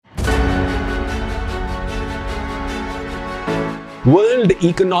World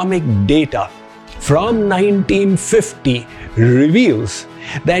economic data from 1950 reveals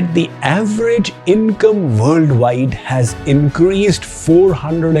that the average income worldwide has increased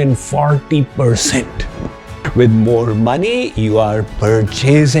 440%. With more money, you are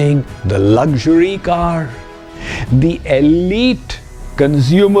purchasing the luxury car, the elite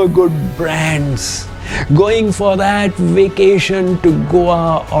consumer good brands, going for that vacation to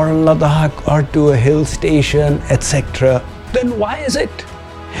Goa or Ladakh or to a hill station, etc. Then why is it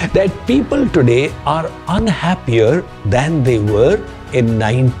that people today are unhappier than they were in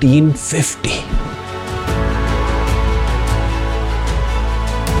 1950?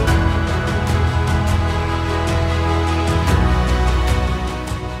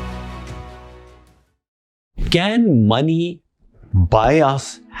 Can money buy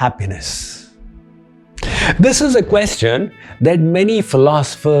us happiness? This is a question that many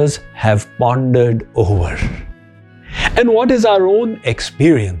philosophers have pondered over. And what is our own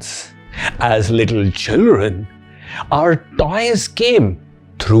experience? As little children, our toys came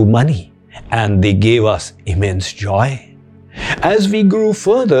through money and they gave us immense joy. As we grew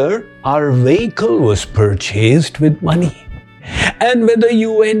further, our vehicle was purchased with money. And whether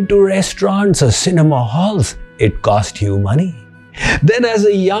you went to restaurants or cinema halls, it cost you money. Then as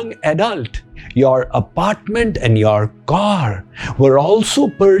a young adult, your apartment and your car were also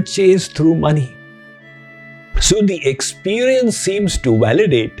purchased through money. So the experience seems to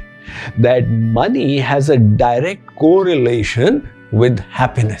validate that money has a direct correlation with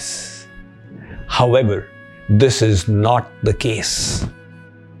happiness. However, this is not the case.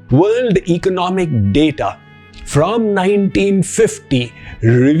 World economic data from 1950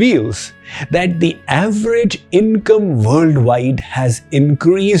 reveals that the average income worldwide has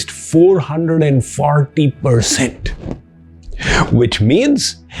increased 440%, which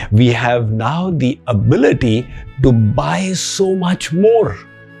means we have now the ability to buy so much more.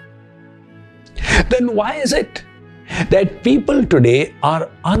 Then why is it that people today are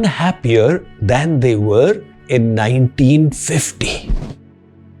unhappier than they were in 1950?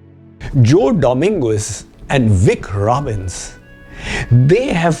 Joe Dominguez and Vic Robbins,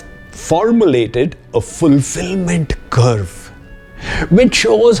 they have formulated a fulfillment curve, which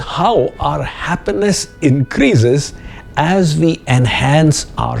shows how our happiness increases as we enhance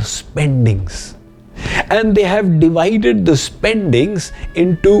our spendings. And they have divided the spendings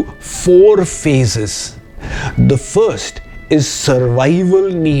into 4 phases. The first is survival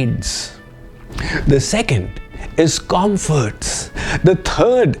needs. The second is comforts. The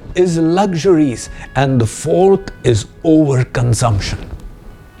third is luxuries. And the fourth is overconsumption.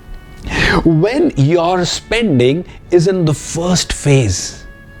 When your spending is in the first phase,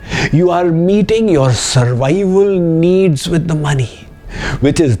 you are meeting your survival needs with the money,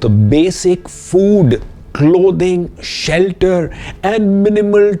 which is the basic food, clothing, shelter, and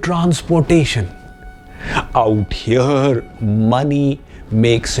minimal transportation. Out here, money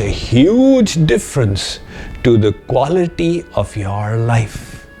makes a huge difference to the quality of your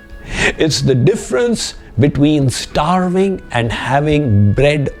life. It's the difference between starving and having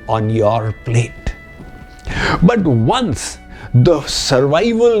bread on your plate. But once the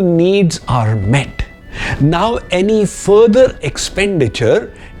survival needs are met, now any further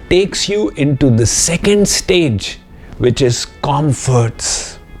expenditure takes you into the second stage, which is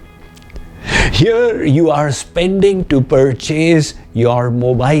comforts. Here you are spending to purchase your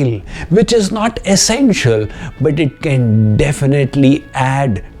mobile, which is not essential, but it can definitely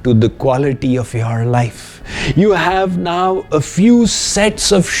add to the quality of your life. You have now a few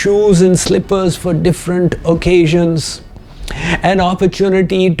sets of shoes and slippers for different occasions, an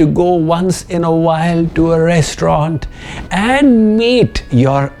opportunity to go once in a while to a restaurant and meet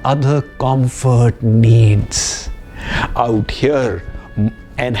your other comfort needs. Out here,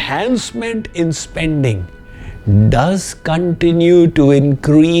 enhancement in spending does continue to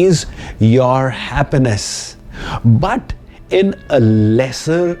increase your happiness, but in a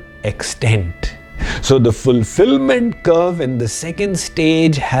lesser extent. So the fulfillment curve in the second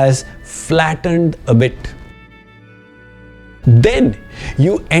stage has flattened a bit. Then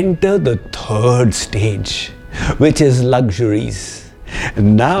you enter the third stage, which is luxuries.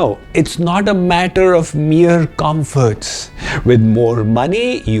 Now, it's not a matter of mere comforts. With more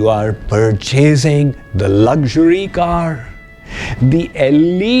money, you are purchasing the luxury car, the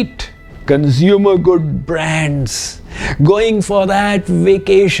elite consumer good brands, going for that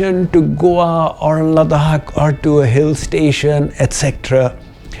vacation to Goa or Ladakh or to a hill station, etc.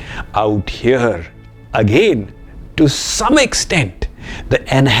 Out here, again, to some extent, the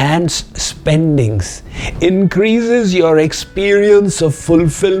enhanced spendings increases your experience of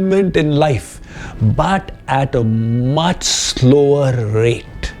fulfillment in life but at a much slower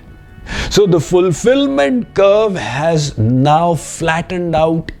rate. So the fulfillment curve has now flattened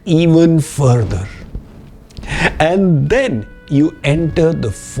out even further. And then you enter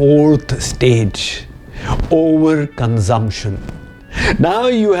the fourth stage, overconsumption. Now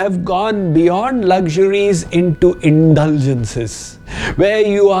you have gone beyond luxuries into indulgences, where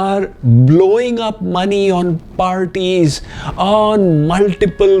you are blowing up money on parties, on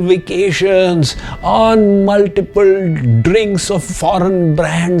multiple vacations, on multiple drinks of foreign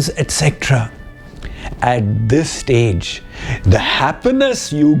brands, etc. At this stage, the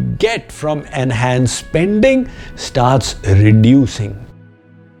happiness you get from enhanced spending starts reducing.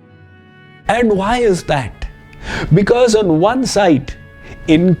 And why is that? Because on one side,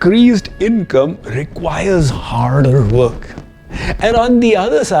 increased income requires harder work. And on the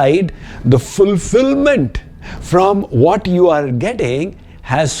other side, the fulfillment from what you are getting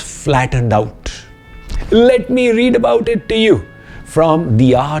has flattened out. Let me read about it to you from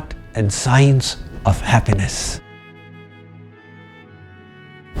The Art and Science of Happiness.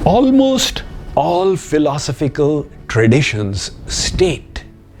 Almost all philosophical traditions state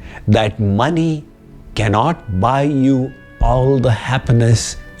that money cannot buy you all the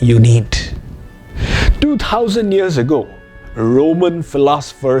happiness you need. 2000 years ago, Roman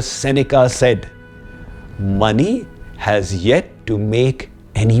philosopher Seneca said, "Money has yet to make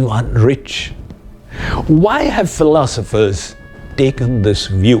anyone rich." Why have philosophers taken this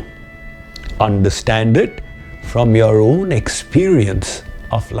view? Understand it from your own experience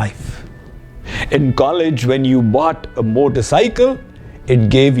of life. In college, when you bought a motorcycle, it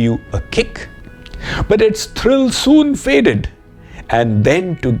gave you a kick. But its thrill soon faded, and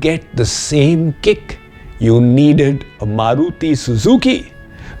then to get the same kick, you needed a Maruti Suzuki,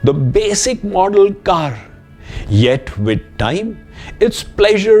 the basic model car. Yet with time, its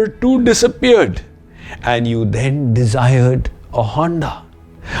pleasure too disappeared, and you then desired a Honda.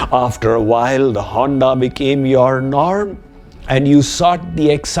 After a while, the Honda became your norm, and you sought the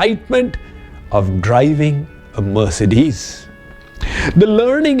excitement of driving a Mercedes. The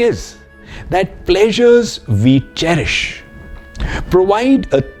learning is that pleasures we cherish provide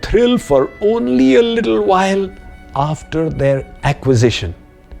a thrill for only a little while after their acquisition.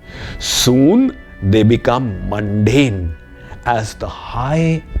 Soon they become mundane as the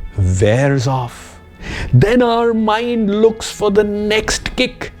high wears off. Then our mind looks for the next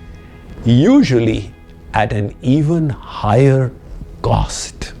kick, usually at an even higher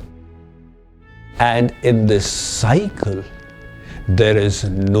cost. And in this cycle, there is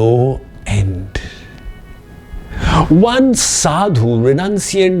no end. One sadhu,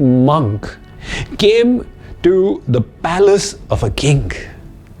 renunciant monk, came to the palace of a king.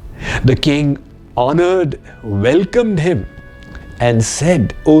 The king honored, welcomed him, and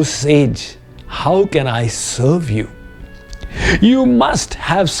said, "O sage, how can I serve you? You must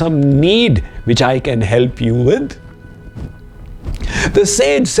have some need which I can help you with." The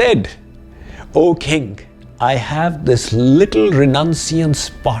sage said, "O king, I have this little renunciance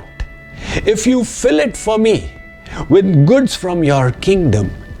pot. If you fill it for me with goods from your kingdom,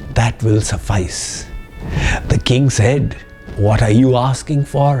 that will suffice." The king said, "What are you asking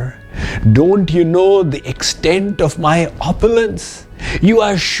for? Don't you know the extent of my opulence? You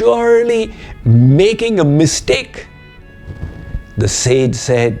are surely making a mistake." The sage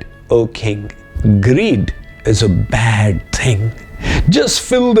said, "O king, greed is a bad thing. Just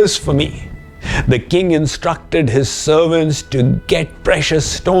fill this for me." The king instructed his servants to get precious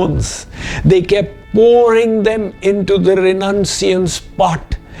stones. They kept pouring them into the renunciance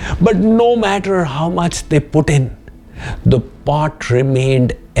pot, but no matter how much they put in, the pot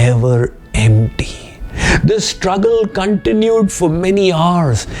remained ever empty. The struggle continued for many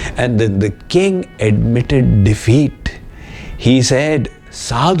hours, and then the king admitted defeat. He said,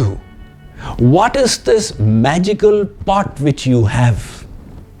 "Sadhu, what is this magical pot which you have?"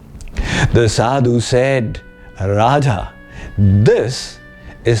 The sadhu said, "Raja, this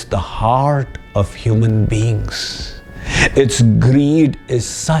is the heart of human beings. Its greed is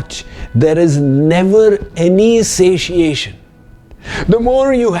such there is never any satiation. The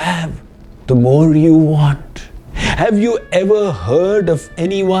more you have, the more you want. Have you ever heard of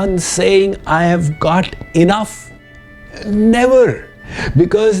anyone saying, 'I have got enough'? Never,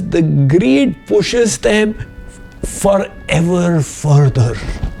 because the greed pushes them forever further.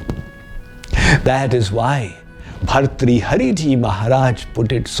 That is why Bhartrihari Ji Maharaj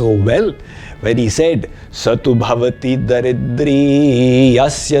put it so well when he said, "Satu bhavati daridri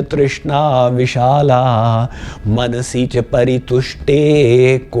yasya trishna vishala manasi cha paritushte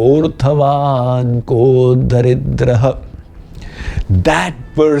korthavan ko daridraha." That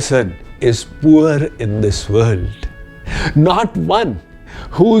person is poor in this world. Not one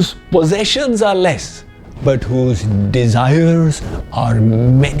whose possessions are less, but whose desires are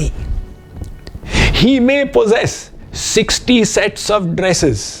many. He may possess 60 sets of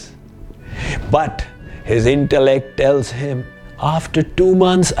dresses, but his intellect tells him, after 2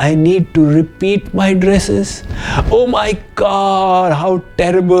 months I need to repeat my dresses. Oh my God, how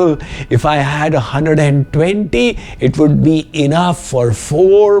terrible. If I had 120, it would be enough for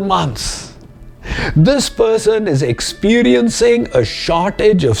 4 months. This person is experiencing a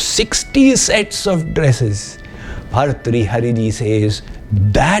shortage of 60 sets of dresses. Bhartri Hariji says,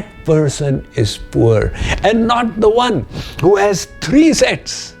 that person is poor, and not the one who has 3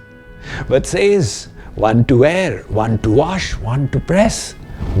 sets, but says, one to wear, one to wash, one to press.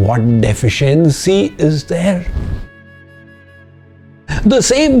 What deficiency is there? The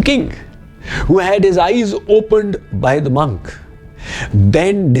same king who had his eyes opened by the monk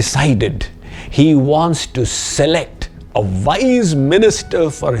then decided he wants to select a wise minister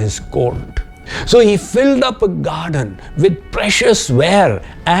for his court. So he filled up a garden with precious ware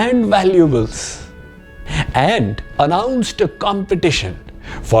and valuables and announced a competition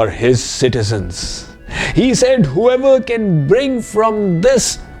for his citizens. He said, whoever can bring from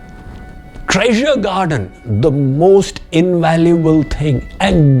this treasure garden the most invaluable thing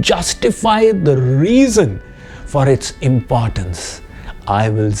and justify the reason for its importance, I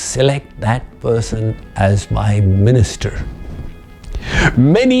will select that person as my minister.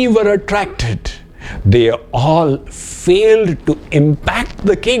 Many were attracted. They all failed to impact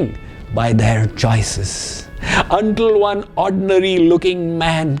the king by their choices, until one ordinary looking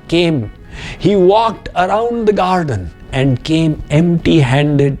man came. He walked around the garden and came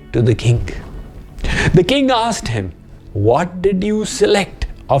empty-handed to the king. The king asked him, what did you select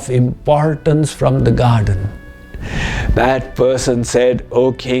of importance from the garden? That person said,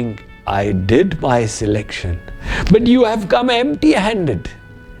 O king, I did my selection, but you have come empty-handed.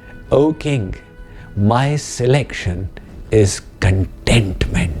 O king, my selection is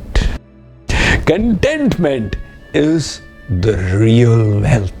contentment. Contentment is the real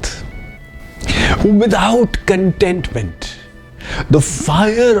wealth. Without contentment, the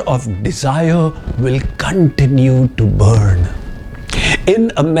fire of desire will continue to burn.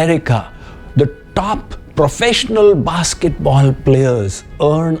 In America, the top professional basketball players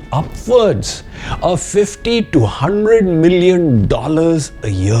earn upwards of $50 to $100 million a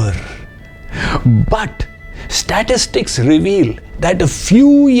year. But statistics reveal that a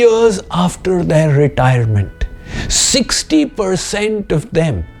few years after their retirement, 60% of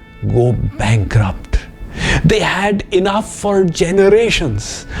them go bankrupt. They had enough for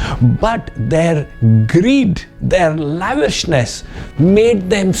generations, but their greed, their lavishness made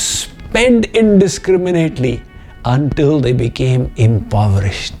them spend indiscriminately until they became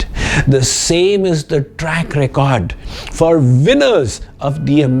impoverished. The same is the track record for winners of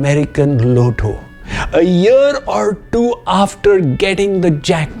the American Lotto. A year or two after getting the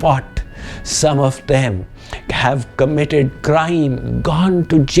jackpot, some of them have committed crime, gone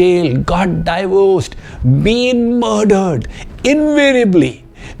to jail, got divorced, been murdered. Invariably,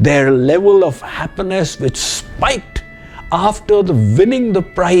 their level of happiness, which spiked after the winning the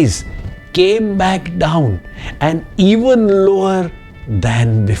prize, came back down and even lower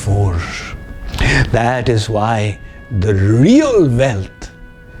than before. That is why the real wealth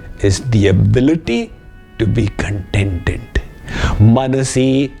is the ability to be contented.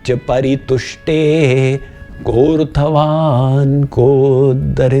 Manasi cha paritushte korthavan ko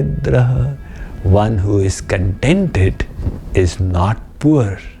daridra. One who is contented is not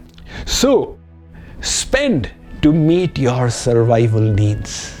poor. So, spend to meet your survival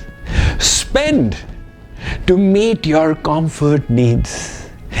needs. Spend to meet your comfort needs.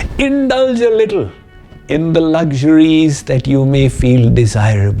 Indulge a little in the luxuries that you may feel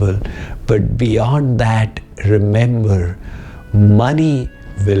desirable. But beyond that, remember, money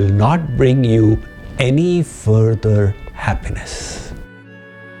will not bring you any further happiness.